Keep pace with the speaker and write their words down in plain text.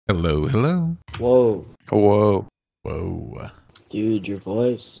Hello, hello. Whoa. Whoa. Whoa. Dude, your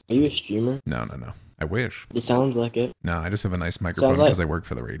voice. Are you a streamer? No. I wish. It sounds like it. No, I just have a nice microphone because I work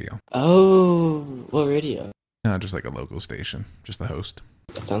for the radio. Oh, what radio? No, just like a local station. Just the host.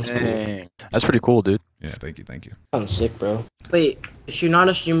 That sounds Dang. That's pretty cool, dude. Yeah, thank you. cool. Sounds sick, bro. Wait, if you're not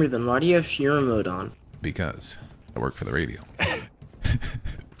a streamer, then why do you have streamer mode on? Because I work for the radio.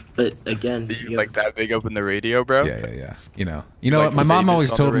 But again, Are you like that big up in the radio, bro? Yeah. You know Like what? My mom famous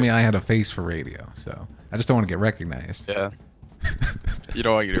always on told the me I had a face for radio, so I just don't want to get recognized. Yeah. You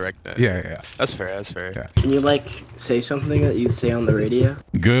don't want to get recognize. Yeah. That's fair. Yeah. can you like say something that you'd say on the radio?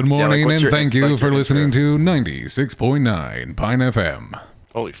 Good morning what's and your- thank you like for your listening to 96.9 Pine FM.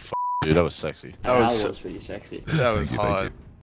 Holy f, dude, that was sexy. That was pretty sexy. That was Thank you, hot.